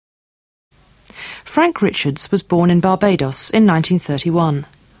Frank Richards was born in Barbados in 1931.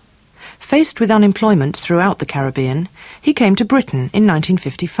 Faced with unemployment throughout the Caribbean, he came to Britain in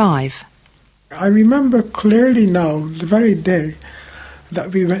 1955. I remember clearly now the very day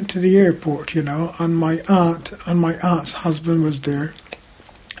that we went to the airport, and my aunt and my aunt's husband was there.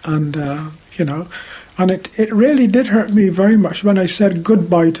 And, and it really did hurt me very much when I said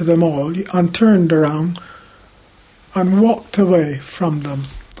goodbye to them all and turned around and walked away from them.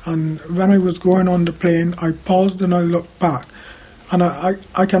 And when I was going on the plane, I paused and I looked back. And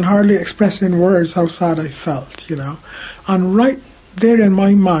I can hardly express in words how sad I felt, And right there in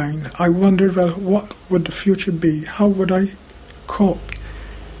my mind, I wondered, well, what would the future be? How would I cope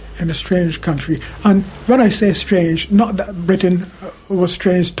in a strange country? And when I say strange, not that Britain was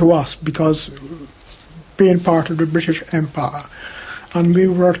strange to us, because being part of the British Empire, and we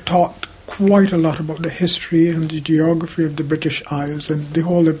were taught quite a lot about the history and the geography of the British Isles and the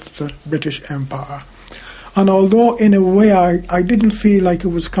whole of the British Empire. And although in a way I didn't feel like it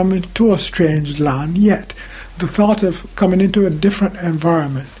was coming to a strange land, yet the thought of coming into a different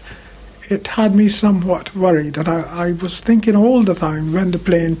environment, it had me somewhat worried. And I was thinking all the time when the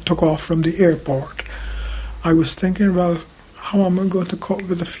plane took off from the airport, I was thinking, well, how am I going to cope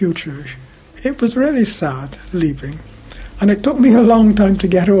with the future? It was really sad leaving. And it took me a long time to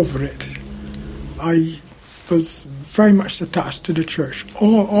get over it. I was very much attached to the church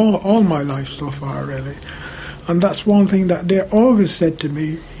all my life so far, really. And that's one thing that they always said to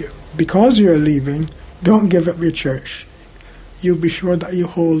me, because you're leaving, don't give up your church. You be sure that you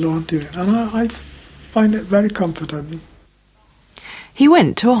hold on to it. And I find it very comforting. He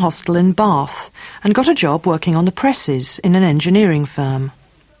went to a hostel in Bath and got a job working on the presses in an engineering firm.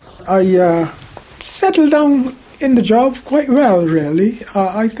 I settled down in the job quite well, really.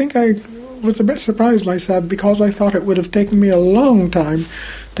 I think I was a bit surprised myself, because I thought it would have taken me a long time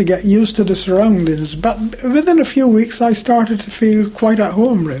to get used to the surroundings. But within a few weeks I started to feel quite at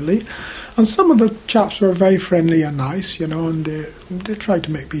home, really. And some of the chaps were very friendly and nice, and they tried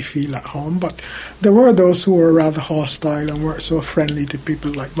to make me feel at home. But there were those who were rather hostile and weren't so friendly to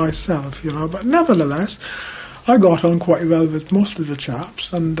people like myself, But nevertheless, I got on quite well with most of the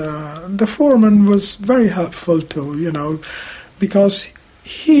chaps. And the foreman was very helpful too, because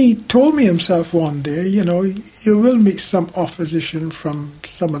he told me himself one day, you will meet some opposition from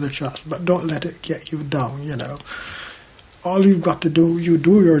some of the chaps, but don't let it get you down, All you've got to do, you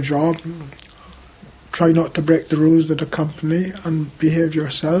do your job, try not to break the rules of the company and behave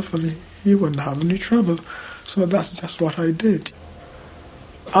yourself, and you wouldn't have any trouble. So that's just what I did.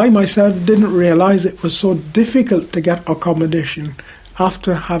 I myself didn't realize it was so difficult to get accommodation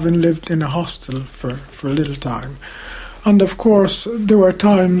after having lived in a hostel for a little time. And of course, there were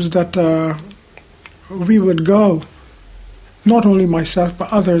times that we would go, not only myself,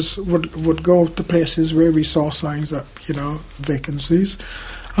 but others would go to places where we saw signs up, vacancies.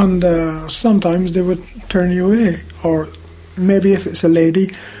 And sometimes they would turn you away. Or maybe if it's a lady,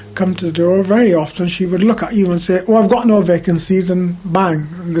 come to the door, very often she would look at you and say, oh, I've got no vacancies, and bang,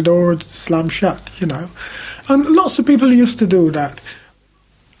 the door would slam shut, And lots of people used to do that.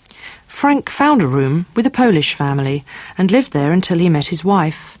 Frank found a room with a Polish family and lived there until he met his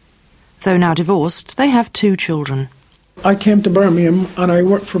wife. Though now divorced, they have 2 children. I came to Birmingham and I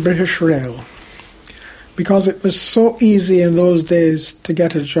worked for British Rail because it was so easy in those days to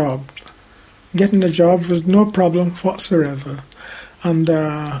get a job. Getting a job was no problem whatsoever. And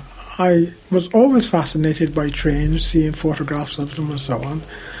I was always fascinated by trains, seeing photographs of them and so on.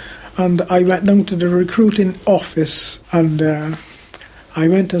 And I went down to the recruiting office and I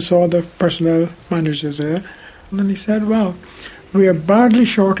went and saw the personnel manager there, and then he said, well, we are badly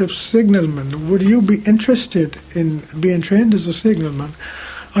short of signalmen. Would you be interested in being trained as a signalman?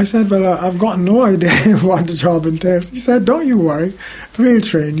 I said, well, I've got no idea what the job entails. He said, don't you worry, we'll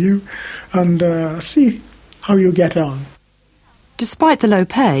train you and see how you get on. Despite the low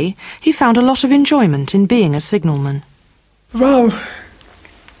pay, he found a lot of enjoyment in being a signalman. Well,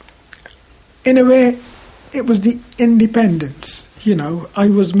 in a way, it was the independence. I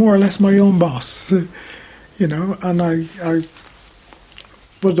was more or less my own boss, and I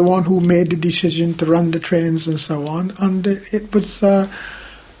was the one who made the decision to run the trains and so on. And it was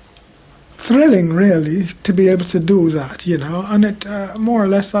thrilling, really, to be able to do that, And it, more or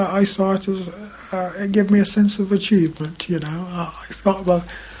less, I saw it as, it gave me a sense of achievement, I thought, well,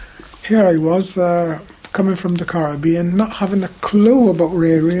 here I was, coming from the Caribbean, not having a clue about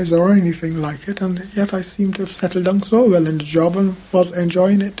railways or anything like it, and yet I seemed to have settled down so well in the job and was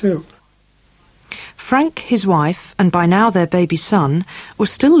enjoying it too. Frank, his wife, and by now their baby son, were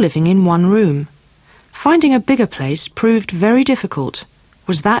still living in one room. Finding a bigger place proved very difficult.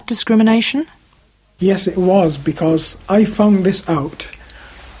 Was that discrimination? Yes, it was, because I found this out.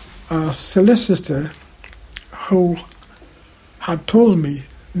 A solicitor who had told me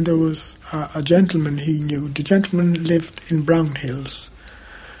there was a gentleman he knew. The gentleman lived in Brown Hills,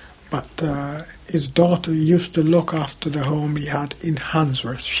 but his daughter used to look after the home he had in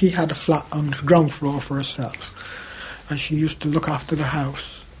Handsworth. She had a flat on the ground floor for herself, and she used to look after the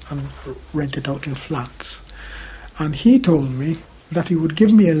house and rent it out in flats. And he told me that he would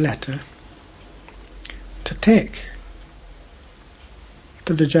give me a letter to take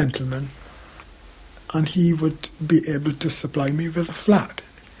to the gentleman, and he would be able to supply me with a flat.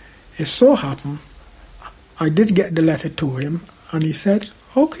 It so happened I did get the letter to him, and he said,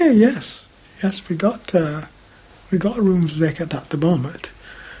 "Okay, yes, we got rooms vacant at the moment."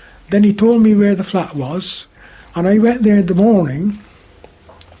 Then he told me where the flat was, and I went there in the morning.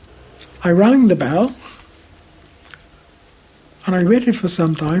 I rang the bell, and I waited for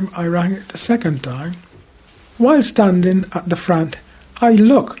some time. I rang it the second time. While standing at the front, I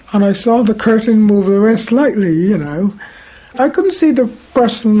looked, and I saw the curtain move away slightly, I couldn't see the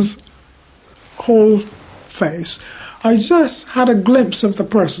person's whole face. I just had a glimpse of the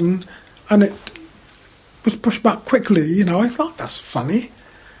person, and it was pushed back quickly, I thought, that's funny.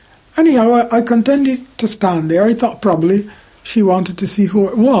 Anyhow, I continued to stand there. I thought probably she wanted to see who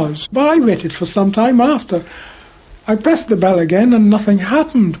it was. But I waited for some time after. I pressed the bell again, and nothing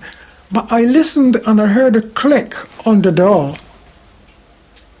happened. But I listened, and I heard a click on the door.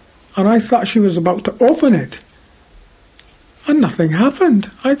 And I thought she was about to open it. And nothing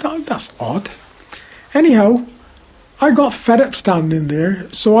happened. I thought, that's odd. Anyhow, I got fed up standing there,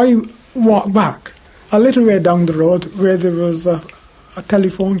 so I walked back a little way down the road where there was a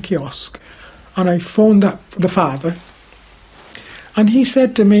telephone kiosk. And I phoned up the father. And he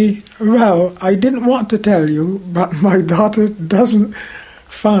said to me, "Well, I didn't want to tell you, but my daughter doesn't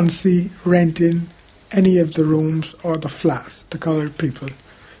fancy renting any of the rooms or the flats to coloured people."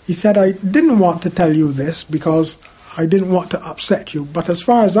 He said, "I didn't want to tell you this because I didn't want to upset you, but as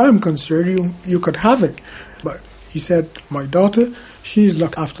far as I'm concerned, you could have it." But he said, "My daughter, she's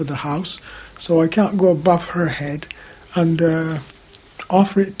looked after the house, so I can't go above her head and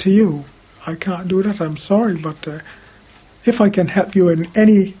offer it to you. I can't do that, I'm sorry, but if I can help you in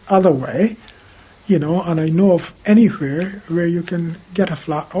any other way, and I know of anywhere where you can get a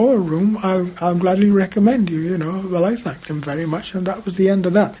flat or a room, I'll gladly recommend you, Well, I thanked him very much, and that was the end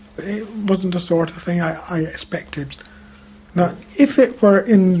of that. It wasn't the sort of thing I expected. Now, if it were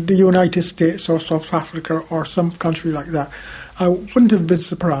in the United States or South Africa or some country like that, I wouldn't have been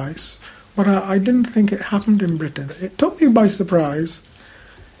surprised. But I didn't think it happened in Britain. It took me by surprise.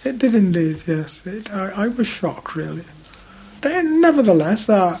 It did indeed, yes. I was shocked, really. Then, nevertheless,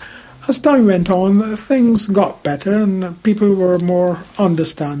 as time went on, things got better and people were more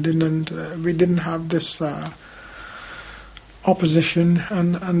understanding, and we didn't have this opposition,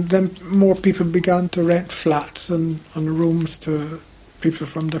 and then more people began to rent flats and rooms to people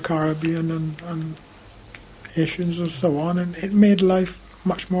from the Caribbean and Asians and so on, and it made life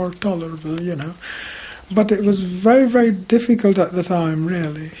much more tolerable, But it was very, very difficult at the time,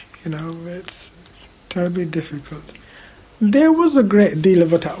 really, it's terribly difficult. There was a great deal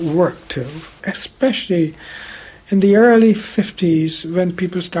of it at work too, especially in the early 50s when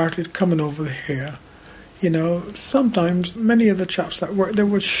people started coming over here. Sometimes many of the chaps at work, they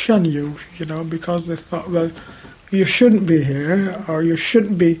would shun you, because they thought, well, you shouldn't be here, or you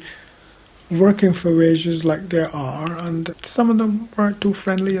shouldn't be working for wages like they are, and some of them weren't too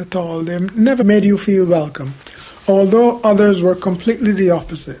friendly at all. They never made you feel welcome, although others were completely the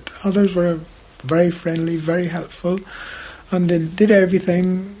opposite. Others were very friendly, very helpful, and they did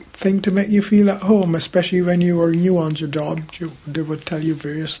everything to make you feel at home, especially when you were new on your job. They would tell you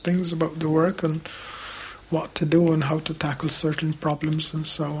various things about the work and what to do and how to tackle certain problems and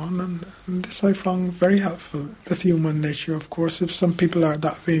so on. And this I found very helpful. With human nature, of course, if some people are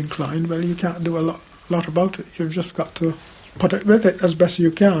that way inclined, well, you can't do a lot about it. You've just got to put it with it as best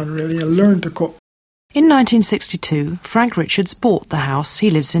you can, really, and learn to cope. In 1962, Frank Richards bought the house he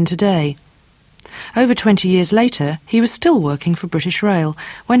lives in today. Over 20 years later, he was still working for British Rail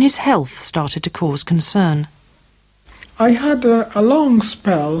when his health started to cause concern. I had a long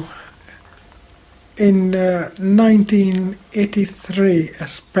spell in 1983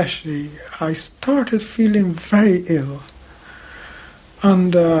 especially. I started feeling very ill,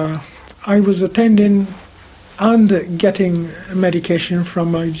 and I was attending and getting medication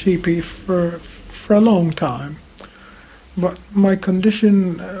from my GP for a long time. But my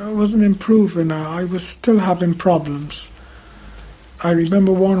condition wasn't improving. I was still having problems. I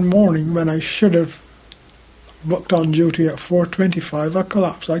remember one morning when I should have booked on duty at 4:25, I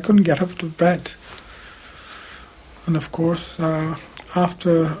collapsed. I couldn't get up to bed. And of course,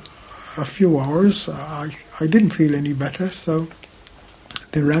 after a few hours, I didn't feel any better, so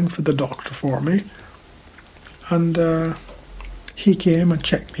they rang for the doctor for me. And he came and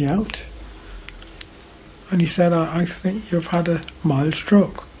checked me out. And he said, I think you've had a mild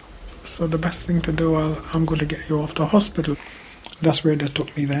stroke. So the best thing to do, I'm going to get you off to hospital. That's where they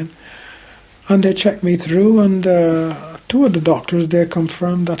took me then. And they checked me through, and two of the doctors, they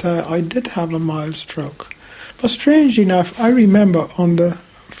confirmed that I did have a mild stroke. But strangely enough, I remember on the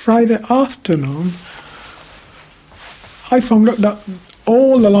Friday afternoon, I found out that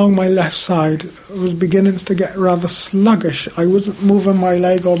all along my left side was beginning to get rather sluggish. I wasn't moving my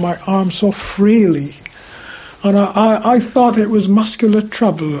leg or my arm so freely. And I thought it was muscular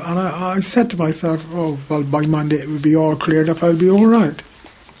trouble. And I said to myself, oh, well, by Monday it will be all cleared up, I'll be all right.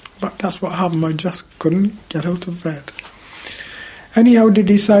 But that's what happened. I just couldn't get out of bed. Anyhow, they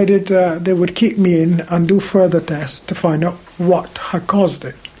decided they would keep me in and do further tests to find out what had caused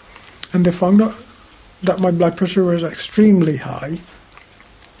it. And they found out that my blood pressure was extremely high.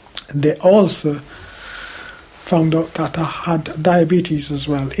 They also found out that I had diabetes as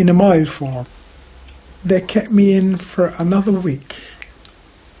well, in a mild form. They kept me in for another week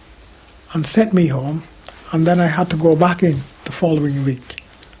and sent me home, and then I had to go back in the following week.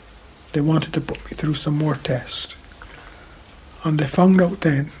 They wanted to put me through some more tests. And they found out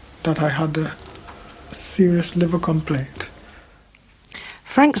then that I had a serious liver complaint.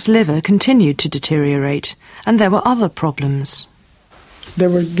 Frank's liver continued to deteriorate, and there were other problems. They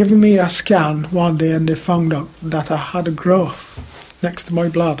were giving me a scan one day, and they found out that I had a growth next to my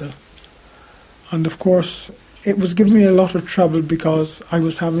bladder. And of course, it was giving me a lot of trouble because I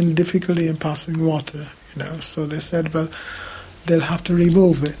was having difficulty in passing water, So they said, well, they'll have to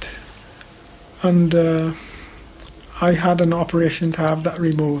remove it. And I had an operation to have that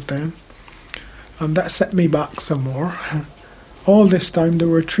removed then. And that set me back some more. All this time they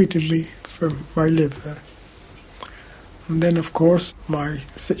were treating me for my liver. And then, of course, my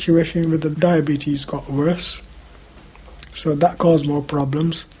situation with the diabetes got worse. So that caused more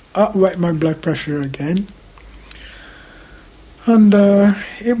problems. Up went my blood pressure again. And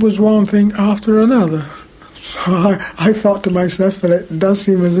it was one thing after another. So I thought to myself, well, it does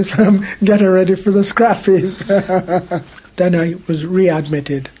seem as if I'm getting ready for the scrap heap. Then I was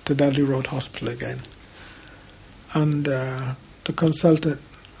readmitted to Dudley Road Hospital again. And the consultant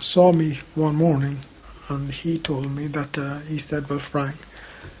saw me one morning, and he told me that, he said, well, Frank,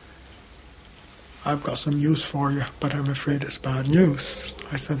 I've got some news for you, but I'm afraid it's bad news.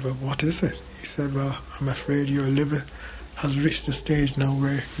 I said, well, what is it? He said, well, I'm afraid your liver has reached a stage now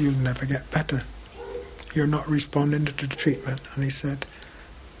where you'll never get better. You're not responding to the treatment. And he said,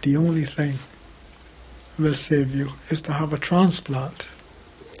 the only thing will save you is to have a transplant.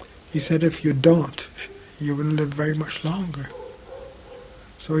 He said, if you don't, you wouldn't live very much longer.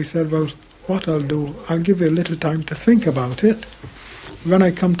 So he said, well, what I'll do, I'll give you a little time to think about it. When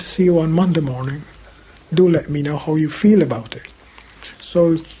I come to see you on Monday morning, do let me know how you feel about it.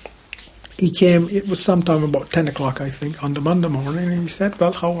 So he came, it was sometime about 10 o'clock, I think, on the Monday morning, and he said,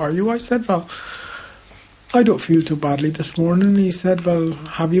 well, how are you? I said, well, I don't feel too badly this morning. He said, well,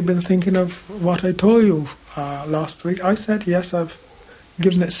 have you been thinking of what I told you last week? I said, yes, I've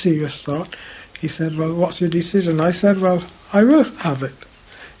given it serious thought. He said, well, what's your decision? I said, well, I will have it.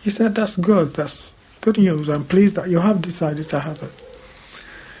 He said, that's good. That's good news. I'm pleased that you have decided to have it.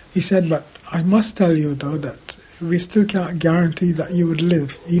 He said, but I must tell you, though, that we still can't guarantee that you would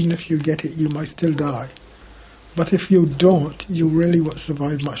live. Even if you get it, you might still die. But if you don't, you really won't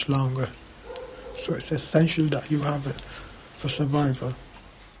survive much longer. So it's essential that you have it for survival.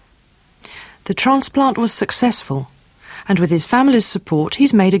 The transplant was successful, and with his family's support,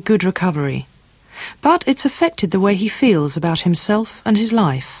 he's made a good recovery. But it's affected the way he feels about himself and his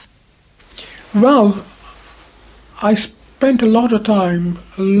life. Well, I spent a lot of time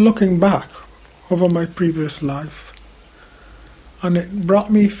looking back over my previous life, and it brought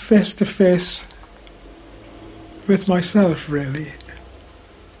me face to face with myself, really.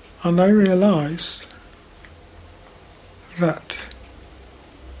 And I realized that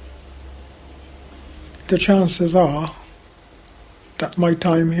the chances are that my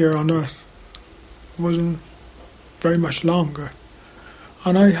time here on earth wasn't very much longer.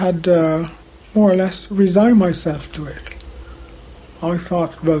 And I had more or less resigned myself to it. I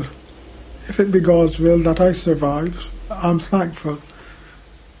thought, well, if it be God's will that I survive, I'm thankful.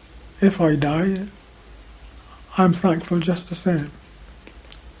 If I die, I'm thankful just the same.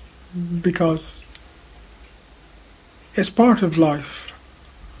 Because it's part of life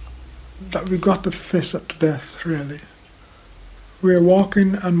that we got to face up to death, really. We're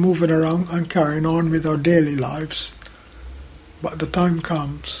walking and moving around and carrying on with our daily lives. but the time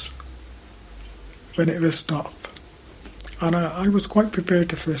comes when it will stop. And I was quite prepared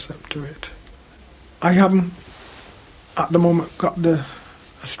to face up to it. I haven't, at the moment, got the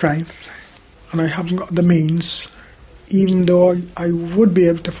strength, and I haven't got the means, even though I would be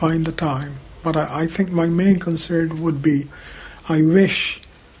able to find the time. But I think my main concern would be, I wish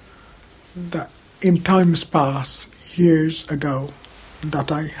that in times past, years ago,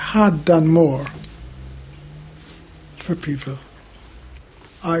 that I had done more for people.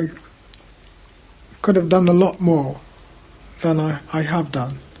 I could have done a lot more than I have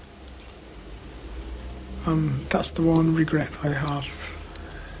done. And that's the one regret I have.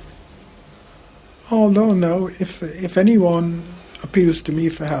 Although now, if anyone appeals to me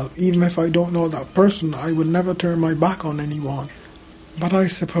for help, even if I don't know that person, I would never turn my back on anyone. But I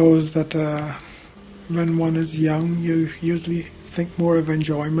suppose that when one is young, you usually think more of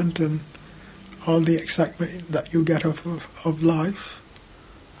enjoyment and all the excitement that you get of life.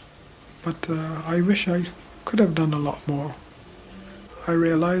 But I wish I could have done a lot more. I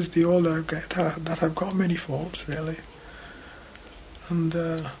realise the older I get that I've got many faults, really. And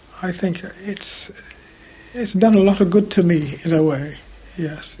I think it's done a lot of good to me, in a way.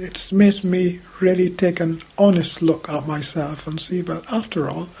 Yes, it's made me really take an honest look at myself and see, well, after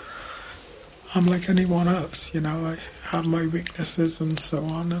all, I'm like anyone else, I have my weaknesses and so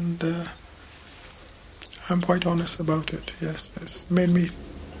on, and I'm quite honest about it, yes. It's made me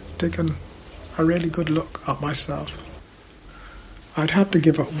take a really good look at myself. I'd have to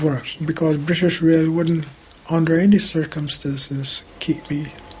give up work because British Rail wouldn't, under any circumstances, keep me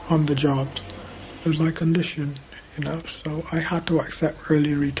on the job with my condition, so I had to accept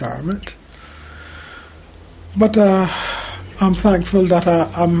early retirement. But I'm thankful that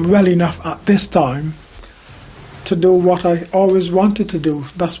I'm well enough at this time to do what I always wanted to do.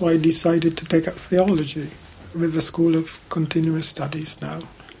 That's why I decided to take up theology with the School of Continuous Studies now,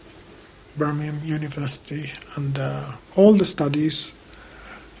 Birmingham University, and all the studies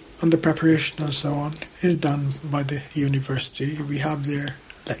and the preparation and so on is done by the university. We have their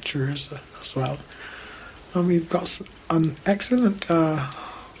lecturers as well. And we've got an excellent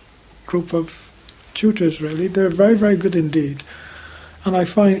group of tutors, really. They're very, very good indeed. And I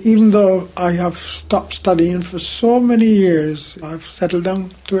find, even though I have stopped studying for so many years, I've settled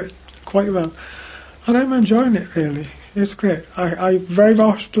down to it quite well. And I'm enjoying it, really. It's great. I very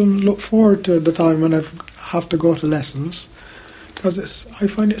often look forward to the time when I have to go to lessons, because I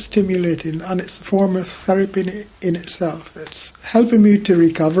find it stimulating, and it's a form of therapy in itself. It's helping me to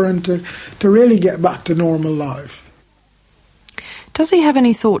recover and to really get back to normal life. Does he have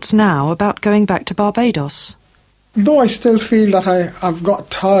any thoughts now about going back to Barbados? Though I still feel that I've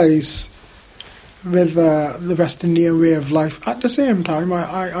got ties with the West Indian way of life, at the same time,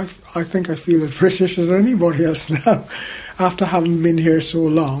 I think I feel as British as anybody else now, after having been here so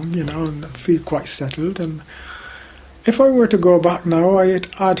long, and I feel quite settled. And if I were to go back now,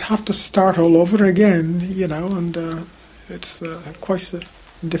 I'd have to start all over again, and it's quite a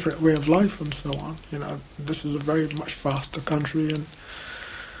different way of life and so on. This is a very much faster country, and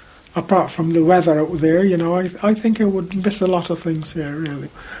apart from the weather out there, I think I would miss a lot of things here, really.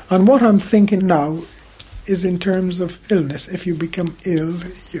 And what I'm thinking now is in terms of illness. If you become ill,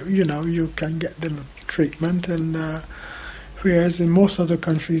 you can get the treatment, and whereas in most other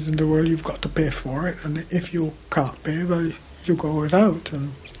countries in the world, you've got to pay for it, and if you can't pay, well, you go without,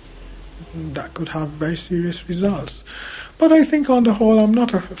 and that could have very serious results. But I think on the whole, I'm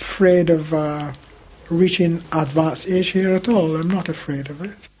not afraid of reaching advanced age here at all. I'm not afraid of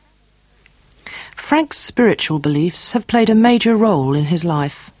it. Frank's spiritual beliefs have played a major role in his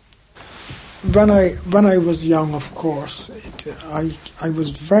life. When I was young, of course, I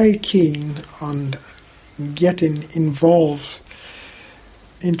was very keen on getting involved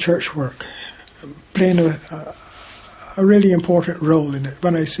in church work, playing a really important role in it.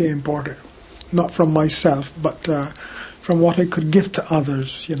 When I say important, not from myself, but from what I could give to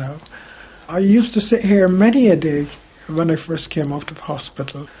others, I used to sit here many a day when I first came out of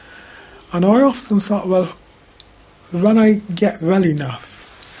hospital, and I often thought, well, when I get well enough,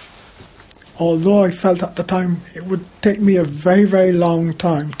 although I felt at the time it would take me a very, very long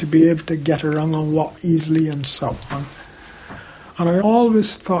time to be able to get around and walk easily and so on. And I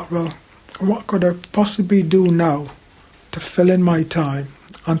always thought, well, what could I possibly do now to fill in my time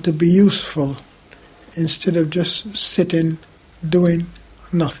and to be useful instead of just sitting doing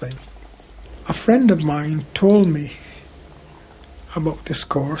nothing? A friend of mine told me about this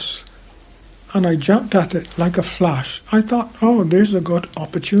course, and I jumped at it like a flash. I thought, oh, there's a good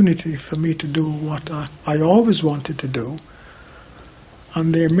opportunity for me to do what I always wanted to do.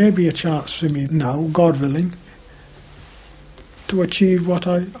 And there may be a chance for me now, God willing, to achieve what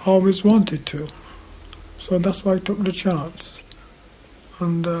I always wanted to. So that's why I took the chance.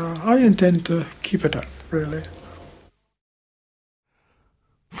 And I intend to keep it up, really.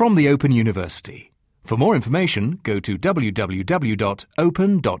 From the Open University. For more information, go to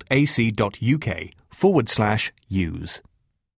www.open.ac.uk/use.